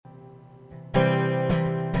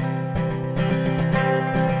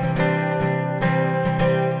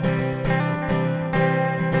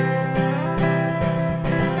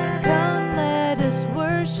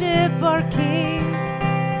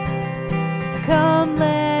come,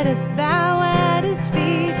 let us bow at his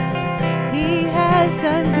feet. He has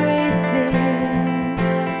done great things.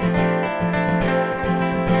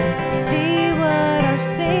 See what our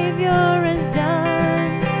Savior has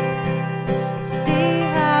done. See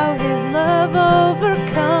how his love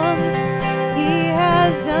overcomes. He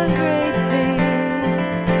has done great things.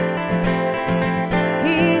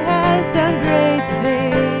 He has done great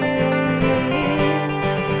things.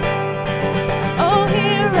 Oh,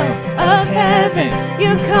 hero of heaven,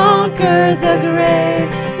 you conquer the grave.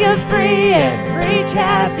 You free every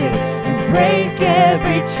captive and break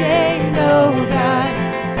every chain. Oh God,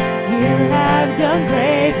 you have done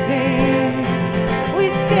great things. We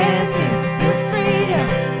stand in your freedom,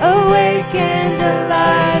 awake and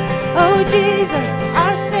alive. Oh Jesus,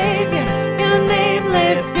 our Savior, your name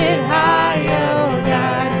lifted high. Oh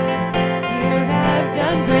God, you have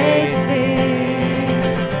done great things.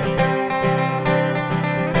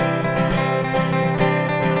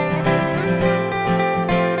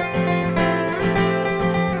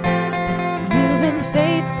 You've been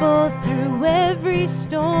faithful through every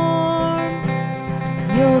storm.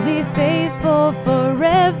 You'll be faithful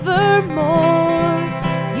forevermore.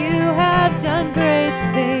 You have done great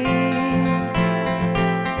things.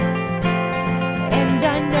 And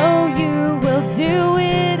I know you will do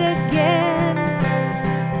it again.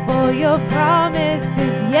 For your promise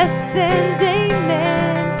is yes and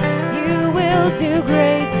amen. You will do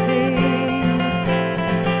great things.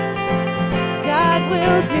 God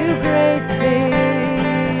will do great things.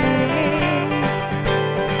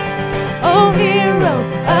 Oh, hero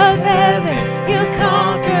of heaven, you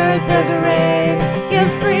conquered the grave. You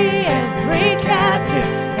free every captive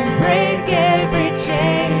and break every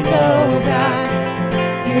chain. Oh God,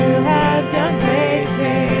 you have done great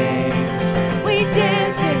things. We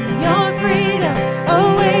dance in your freedom,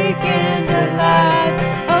 awake and alive.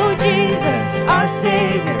 Oh Jesus, our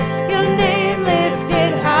Savior, your name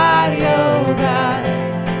lifted high. Oh God,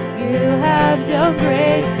 you have done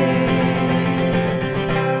great things.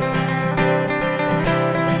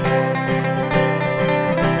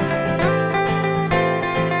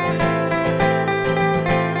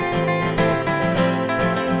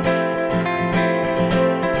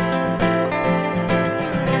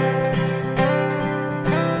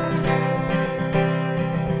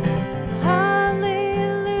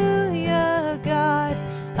 Hallelujah, God,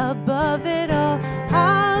 above it all.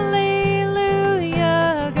 Hallelujah,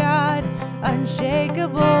 God,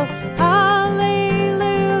 unshakable.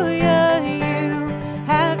 Hallelujah, you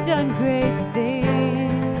have done great things.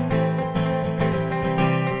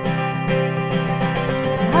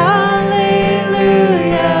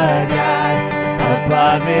 Hallelujah, God,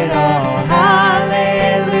 above it all.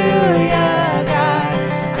 Hallelujah, God,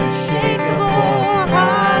 unshakable.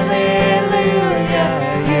 Hallelujah,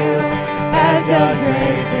 you have done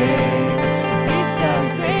great things. You've done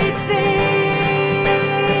great things.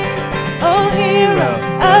 Oh, hero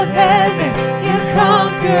of heaven, you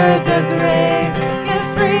conquered the grave. You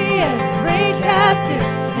free every captive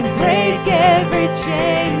and break every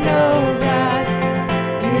chain. Oh God,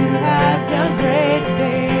 you have done great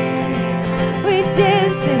things. We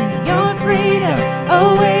dance in your freedom,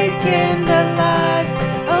 awake and alive.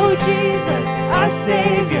 Oh Jesus, our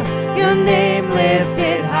Savior, your name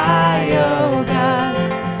lifted high. Oh God,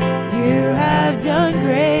 you have done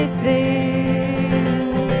great things.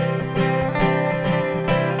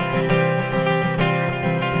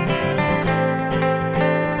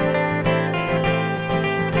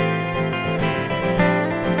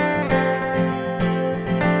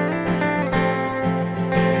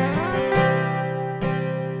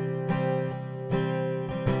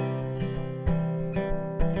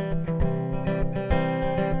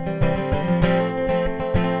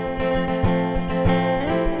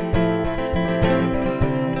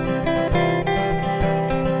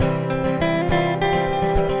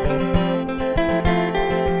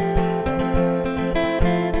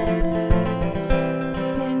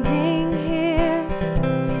 Standing here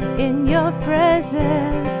in your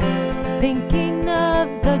presence, thinking of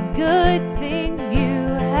the good things you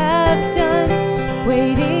have done,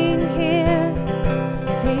 waiting here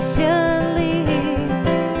patiently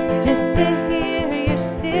just to hear your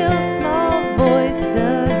still small voice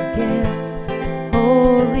again.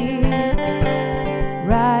 Holy,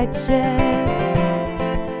 righteous,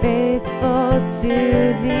 faithful to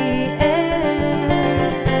the end,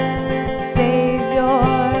 Savior,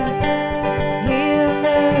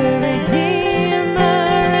 healer, redeemer,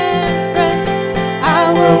 and friend. I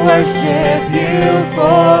will worship you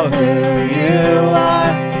for who you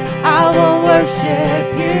are. I will worship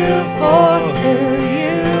you for who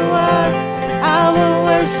you are. I will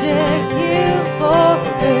worship you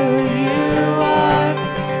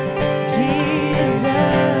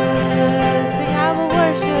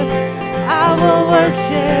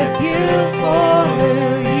worship you for who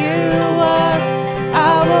you are.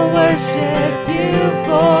 I will worship you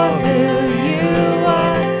for who you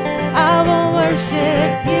are. I will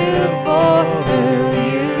worship you for who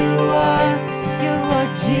you are. You are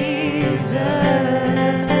Jesus.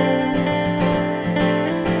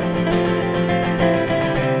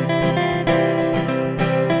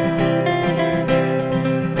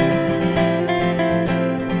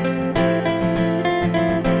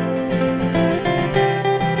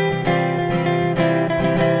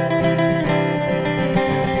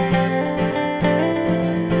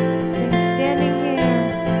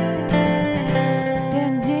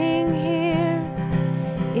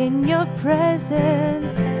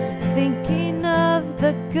 Presence, thinking of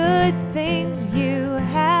the good things you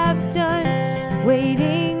have done,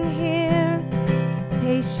 waiting here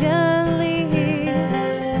patiently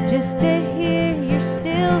just to hear your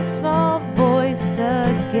still small voice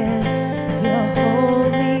again. You're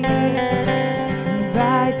holy and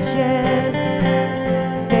righteous,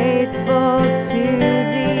 faithful to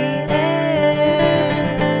the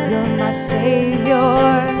end. You're my Savior.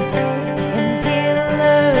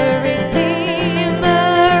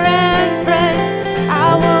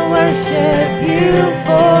 Worship you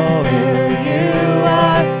for who you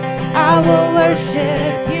are. I will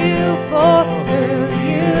worship you for who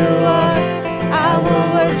you are. I will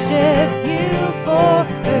worship you for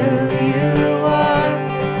who you are.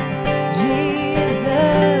 Jesus,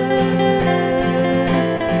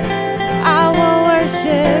 I will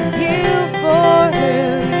worship you for who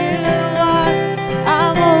you are. I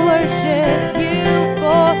will worship you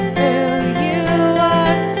for who you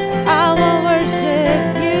are. I will worship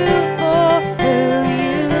you.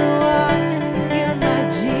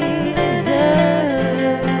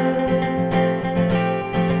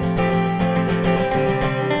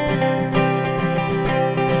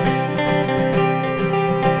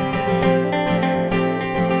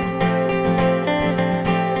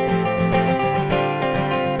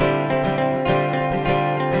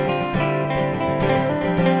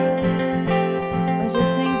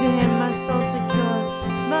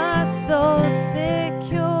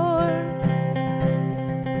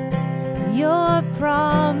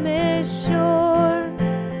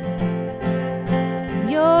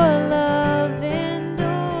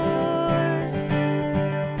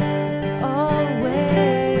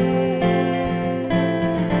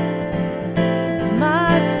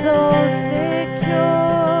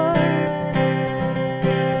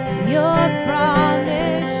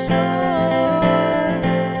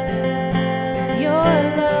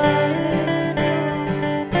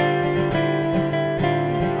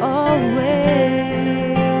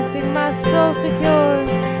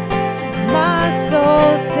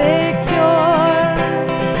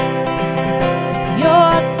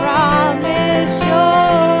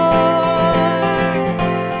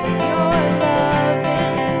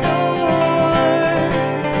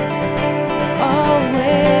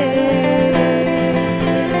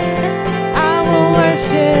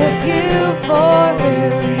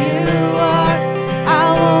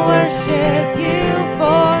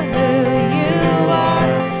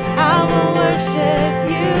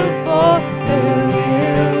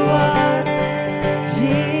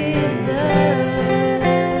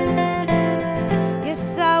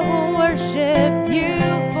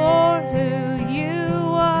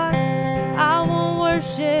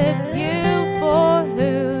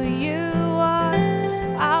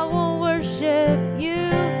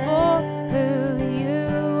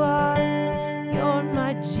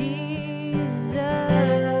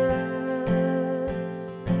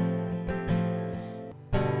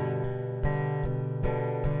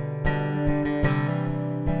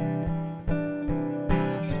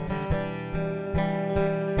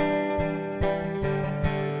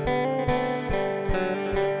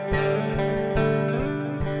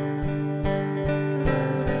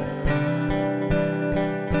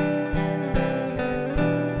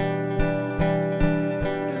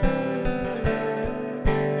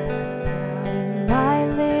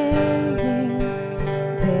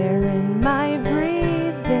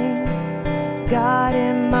 God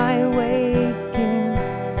in my waking,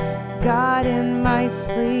 God in my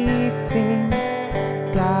sleeping,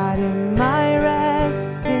 God in my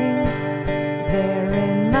resting, there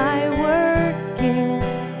in my working,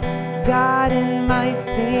 God in my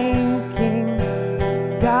thinking,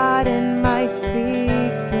 God in my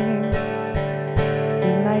speaking,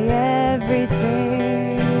 be my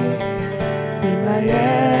everything, be my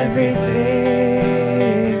everything,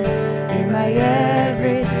 be my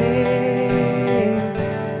everything.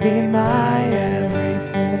 Be my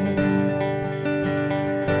everything.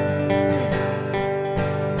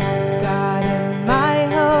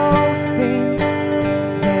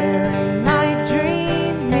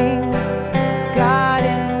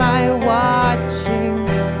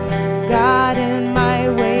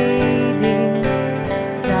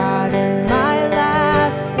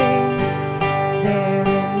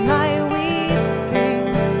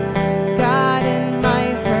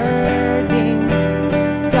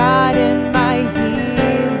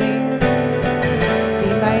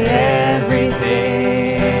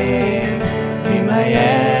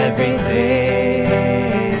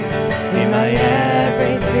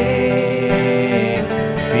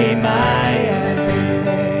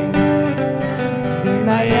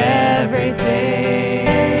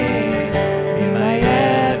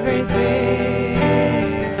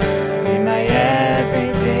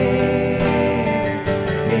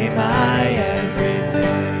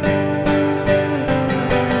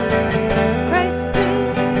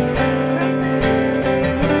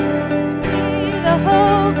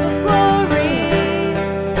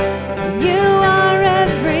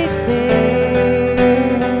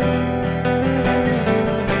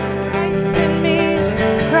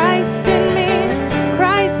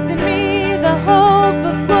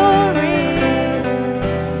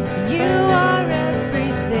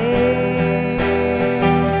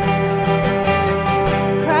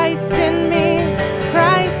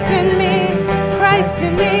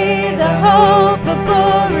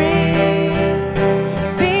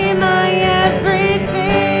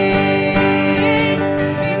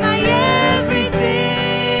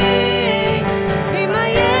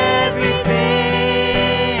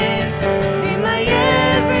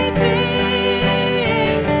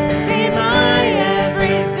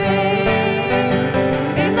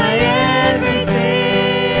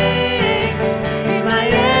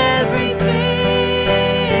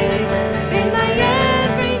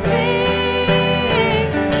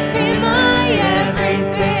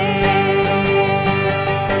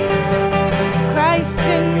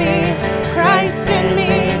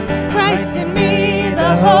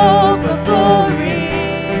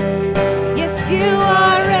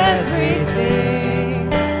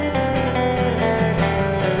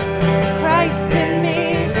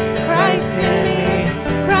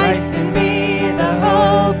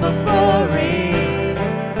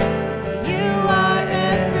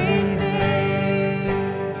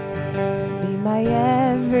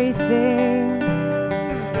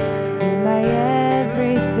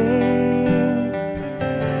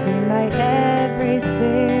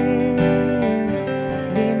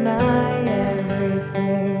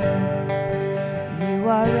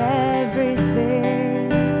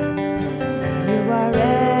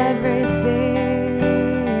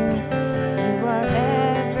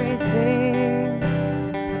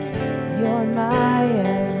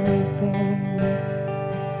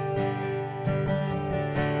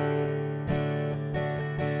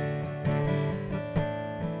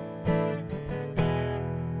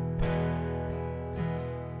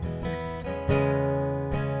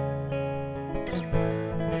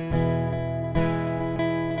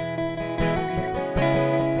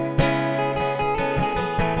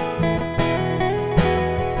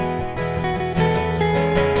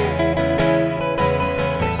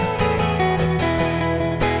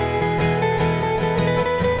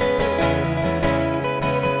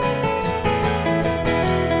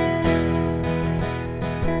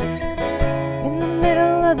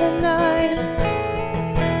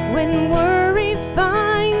 when worry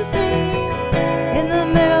finds me in the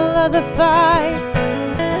middle of the fight,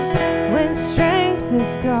 when strength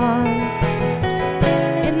is gone,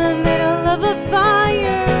 in the middle of a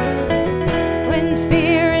fire, when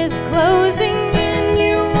fear is closing in,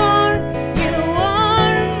 you are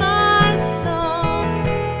my song.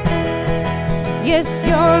 Yes,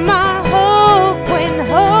 you're my hope when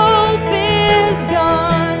hope is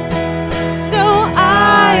gone. So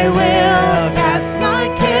I will cast my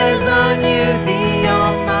cares on you, the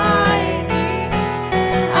Almighty.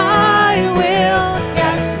 I will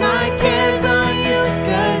cast my cares on you,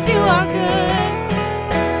 'cause you are good.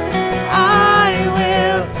 I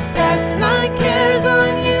will cast my cares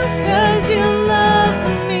on you, 'cause you love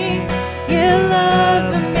me. You love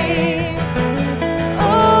me.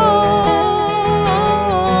 Oh,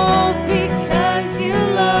 because you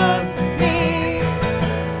love me.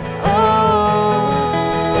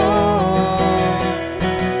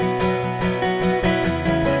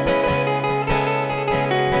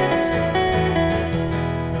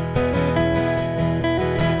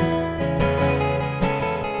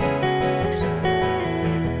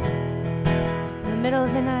 In the middle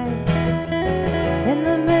of the night, in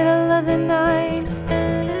the middle of the night,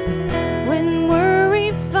 when worry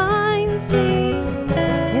finds me,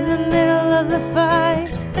 in the middle of the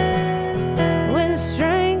fight, when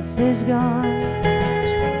strength is gone,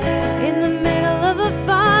 in the middle of a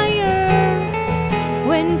fire,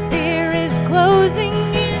 when fear is closing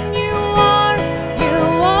in, you are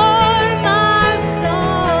my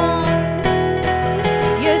song.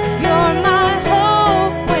 Yes, you're my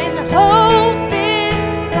hope when hope is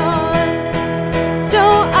gone. So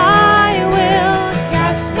I will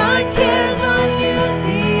cast my cares on you,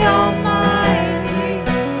 the Almighty.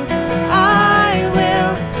 I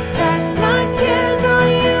will cast my cares on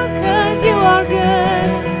you, 'cause you are good.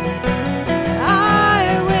 I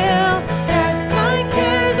will cast my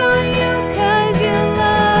cares on you, 'cause you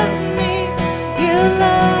love me. You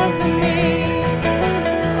love me.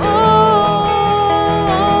 Oh,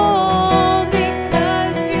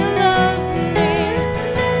 because you love me.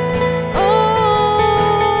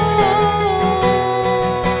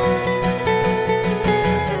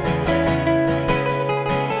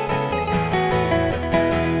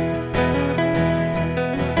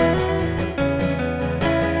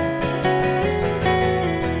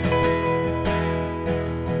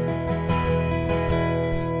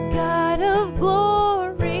 God of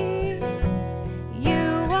glory, you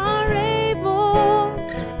are able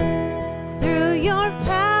through your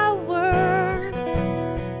power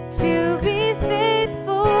to be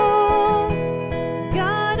faithful.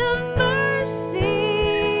 God of mercy,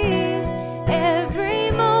 every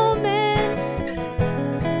moment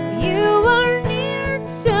you are near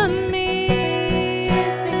to me.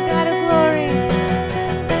 Sing God of glory.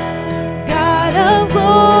 God of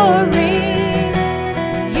glory,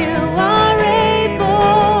 you are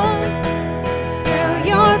able through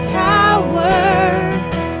your power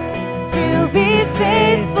to be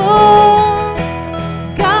faithful.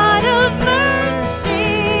 God of mercy,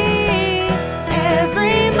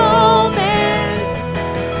 every moment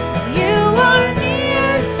you are near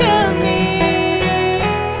to me.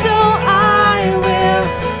 So I will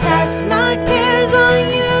cast my cares on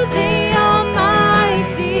you, the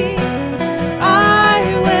Almighty. I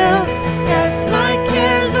will cast my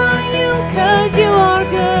cares on you, 'cause you are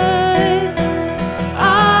good.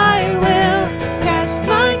 I will cast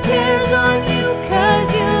my cares on you, 'cause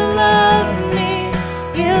you love me.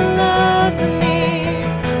 You love me.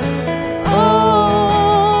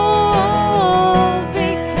 Oh,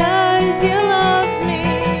 because you love me.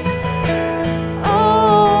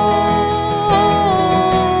 Oh,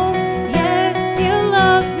 yes, you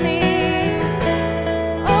love me.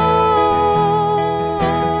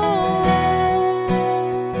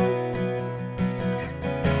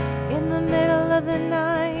 In the middle of the night,